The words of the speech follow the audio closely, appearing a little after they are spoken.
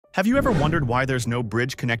Have you ever wondered why there's no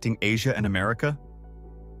bridge connecting Asia and America?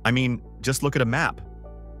 I mean, just look at a map.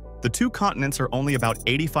 The two continents are only about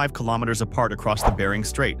 85 kilometers apart across the Bering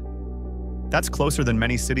Strait. That's closer than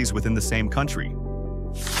many cities within the same country.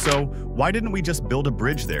 So, why didn't we just build a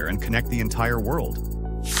bridge there and connect the entire world?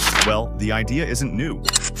 Well, the idea isn't new.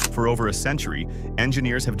 For over a century,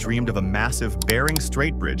 engineers have dreamed of a massive Bering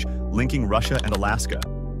Strait bridge linking Russia and Alaska.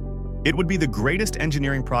 It would be the greatest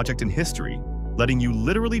engineering project in history, letting you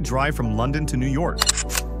literally drive from London to New York.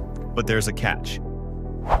 But there's a catch.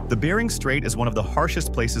 The Bering Strait is one of the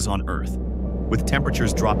harshest places on Earth, with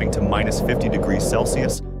temperatures dropping to minus 50 degrees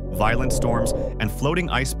Celsius, violent storms, and floating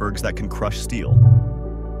icebergs that can crush steel.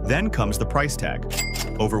 Then comes the price tag,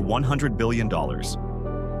 over $100 billion.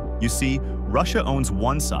 You see, Russia owns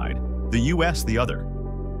one side, the US the other,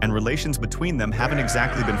 and relations between them haven't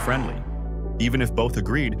exactly been friendly. Even if both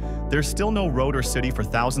agreed, there's still no road or city for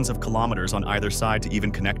thousands of kilometers on either side to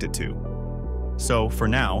even connect it to. So, for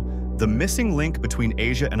now, the missing link between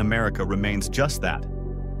Asia and America remains just that,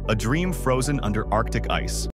 a dream frozen under Arctic ice.